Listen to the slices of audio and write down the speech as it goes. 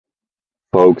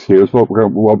Folks, here's what we're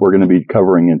going to be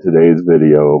covering in today's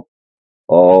video.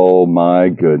 Oh my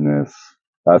goodness.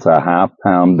 That's a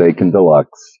half-pound Bacon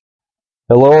Deluxe.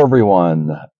 Hello everyone.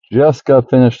 Just got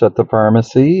finished at the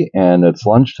pharmacy and it's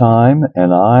lunchtime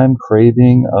and I'm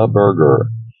craving a burger.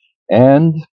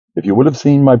 And if you would have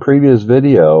seen my previous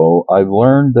video, I've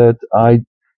learned that I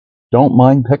don't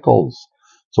mind pickles.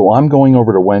 So I'm going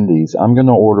over to Wendy's. I'm going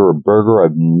to order a burger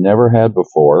I've never had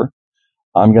before.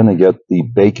 I'm going to get the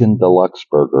Bacon Deluxe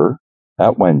burger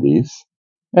at Wendy's,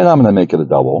 and I'm going to make it a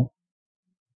double.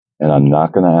 And I'm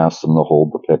not going to ask them to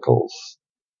hold the pickles.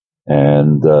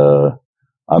 And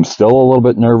I'm still a little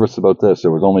bit nervous about this.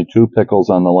 There was only 2 pickles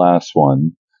on the last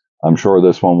one. I'm sure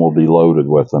this one will be loaded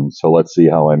with them. So let's see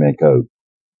how I make out.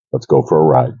 Let's go for a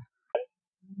ride.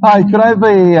 Hi, could I have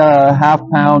a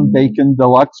half-pound Bacon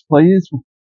Deluxe, please?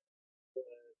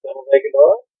 Double bacon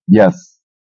deluxe? Yes.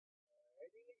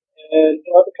 And do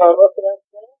you want the combo for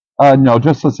that? No,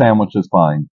 just the sandwich is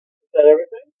fine. Is that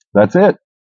everything? That's it.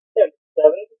 Yeah,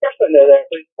 7 there,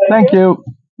 please. Thank you.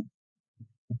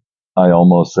 I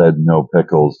almost said no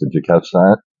pickles. Did you catch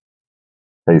that?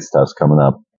 Taste test coming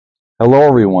up. Hello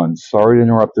everyone. Sorry to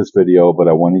interrupt this video, but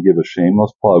I want to give a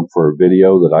shameless plug for a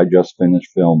video that I just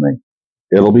finished filming.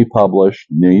 It'll be published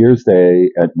New Year's Day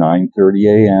at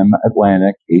 9:30 a.m.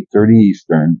 Atlantic, 8:30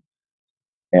 Eastern,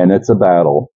 and it's a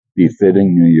battle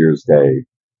befitting New Year's Day.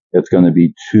 It's going to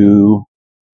be 2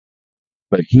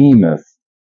 behemoth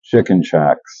chicken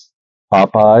shacks.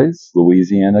 Popeyes,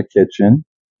 Louisiana Kitchen,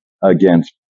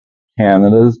 against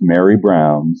Canada's Mary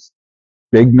Brown's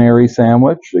Big Mary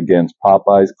Sandwich against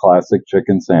Popeye's Classic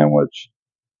Chicken Sandwich.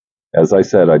 As I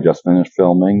said, I just finished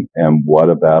filming, and what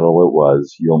a battle it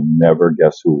was. You'll never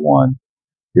guess who won.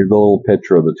 Here's a little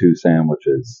picture of the 2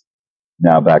 sandwiches.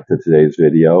 Now back to today's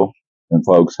video. And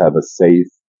folks, have a safe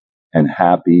and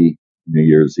happy New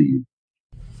Year's Eve.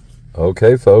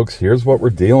 Okay, folks, here's what we're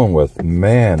dealing with.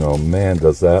 Man, oh man,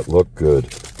 does that look good.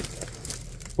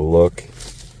 Look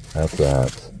at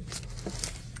that.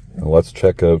 And let's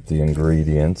check out the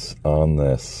ingredients on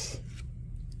this.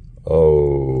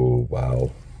 Oh,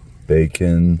 wow.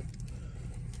 Bacon,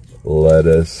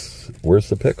 lettuce. Where's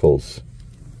the pickles?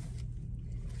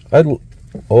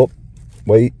 Oh,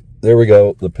 wait. There we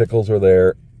go. The pickles are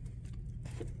there.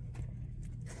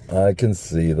 I can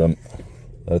see them.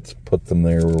 Let's put them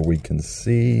there where we can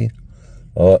see.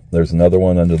 Oh, there's another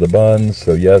one under the bun.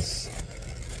 So yes,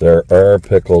 there are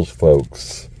pickles,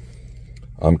 folks.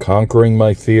 I'm conquering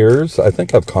my fears. I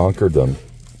think I've conquered them,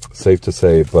 safe to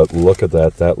say, but look at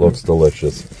that. That looks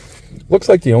delicious. Looks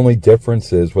like the only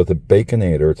difference is with a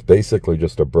Baconator, it's basically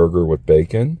just a burger with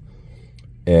bacon.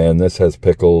 And this has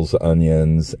pickles,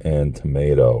 onions, and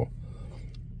tomato.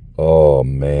 Oh,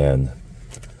 man.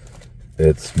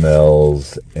 It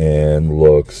smells and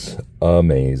looks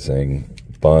amazing.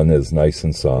 Bun is nice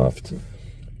and soft.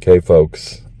 Okay,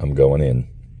 folks, I'm going in.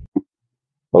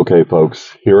 Okay,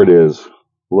 folks, here it is.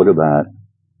 Look at that.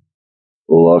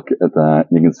 Look at that.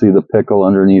 You can see the pickle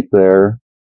underneath there.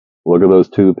 Look at those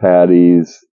 2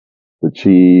 patties. The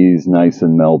cheese, nice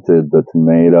and melted. The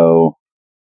tomato.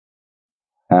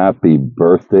 Happy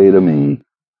birthday to me.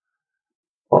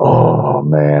 Oh,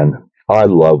 man. I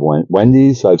love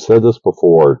Wendy's. I've said this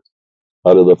before.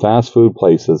 Out of the fast food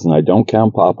places, and I don't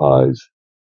count Popeyes.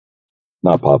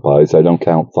 Not Popeyes. I don't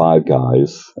count Five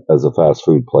Guys as a fast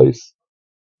food place.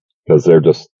 Because they're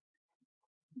just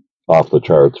off the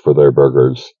charts for their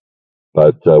burgers.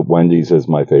 But Wendy's is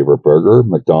my favorite burger.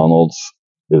 McDonald's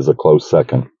is a close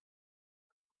second.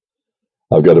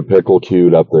 I've got a pickle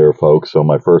queued up there, folks, so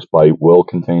my first bite will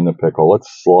contain the pickle. Let's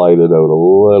slide it out a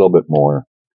little bit more.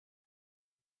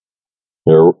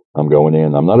 Here, I'm going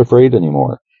in. I'm not afraid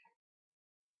anymore.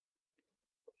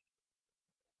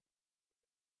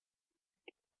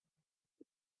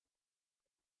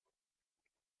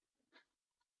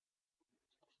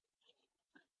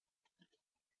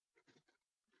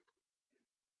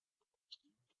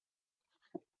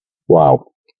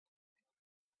 Wow.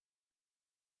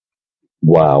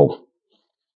 Wow.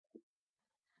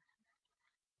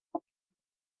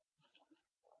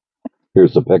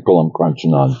 Here's the pickle I'm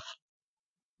crunching on.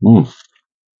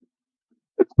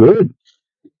 It's good.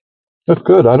 It's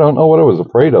good. I don't know what I was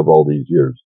afraid of all these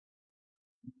years.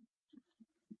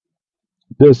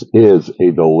 This is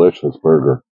a delicious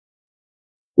burger.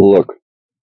 Look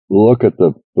at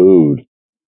the food.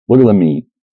 Look at the meat.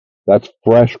 That's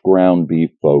fresh ground beef,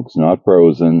 folks, not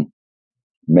frozen.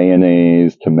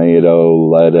 Mayonnaise, tomato,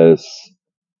 lettuce.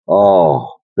 Oh,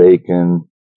 bacon.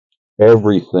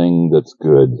 Everything that's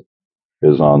good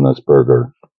is on this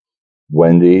burger.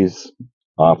 Wendy's,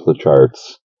 off the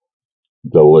charts.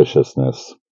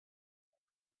 Deliciousness.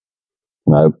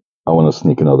 I want to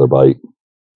sneak another bite,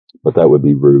 but that would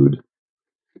be rude.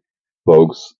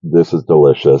 Folks, this is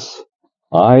delicious.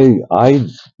 You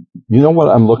know what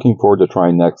I'm looking forward to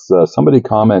trying next? Somebody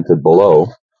commented below,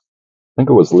 I think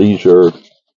it was Leisure,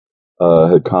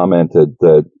 had commented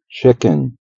that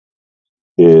chicken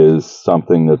is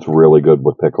something that's really good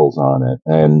with pickles on it.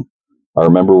 And I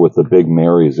remember with the Big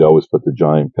Marys, they always put the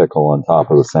giant pickle on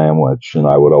top of the sandwich, and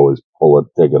I would always pull it,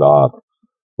 take it off.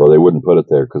 Well, they wouldn't put it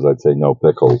there because I'd say no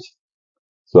pickles.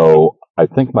 So I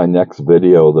think my next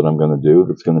video that I'm going to do,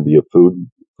 that's going to be a food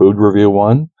review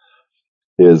one,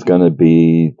 is going to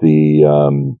be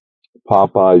the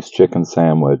Popeyes chicken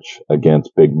sandwich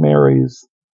against Big Mary's,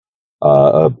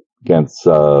 against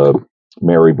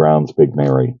Mary Brown's Big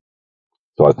Mary.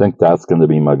 So I think that's going to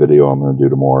be my video I'm going to do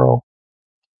tomorrow.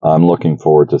 I'm looking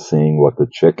forward to seeing what the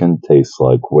chicken tastes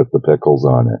like with the pickles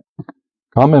on it.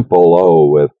 Comment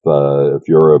below if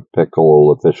you're a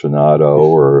pickle aficionado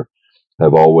or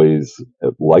have always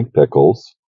liked pickles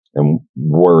and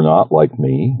were not like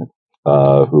me,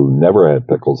 who never had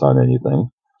pickles on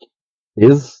anything.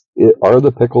 Are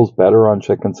the pickles better on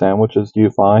chicken sandwiches, do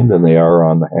you find, than they are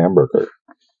on the hamburger?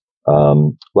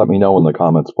 Let me know in the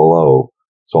comments below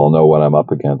so I'll know what I'm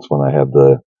up against when I have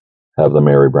the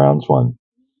Mary Brown's one.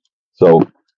 So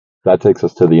that takes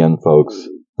us to the end, folks.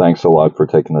 Thanks a lot for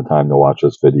taking the time to watch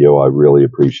this video. I really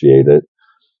appreciate it.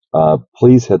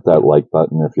 Please hit that like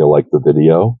button if you like the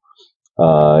video.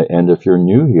 And if you're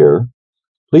new here,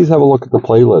 please have a look at the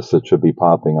playlist that should be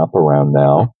popping up around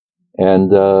now.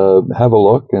 And have a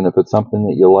look. And if it's something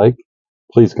that you like,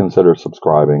 please consider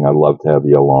subscribing. I'd love to have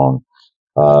you along.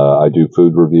 I do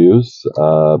food reviews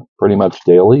pretty much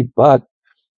daily, but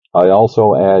I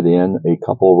also add in a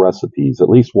couple recipes, at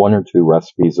least 1 or 2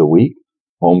 recipes a week,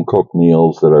 home cooked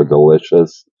meals that are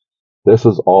delicious. This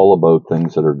is all about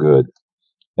things that are good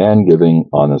and giving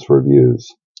honest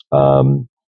reviews.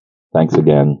 Thanks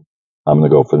again. I'm going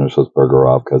to go finish this burger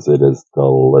off because it is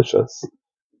delicious.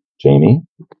 Jamie,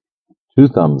 2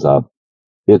 thumbs up.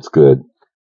 It's good.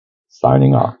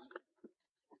 Signing off.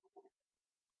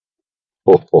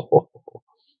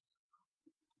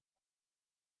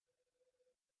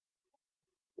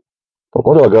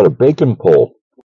 What do I got? A bacon pole.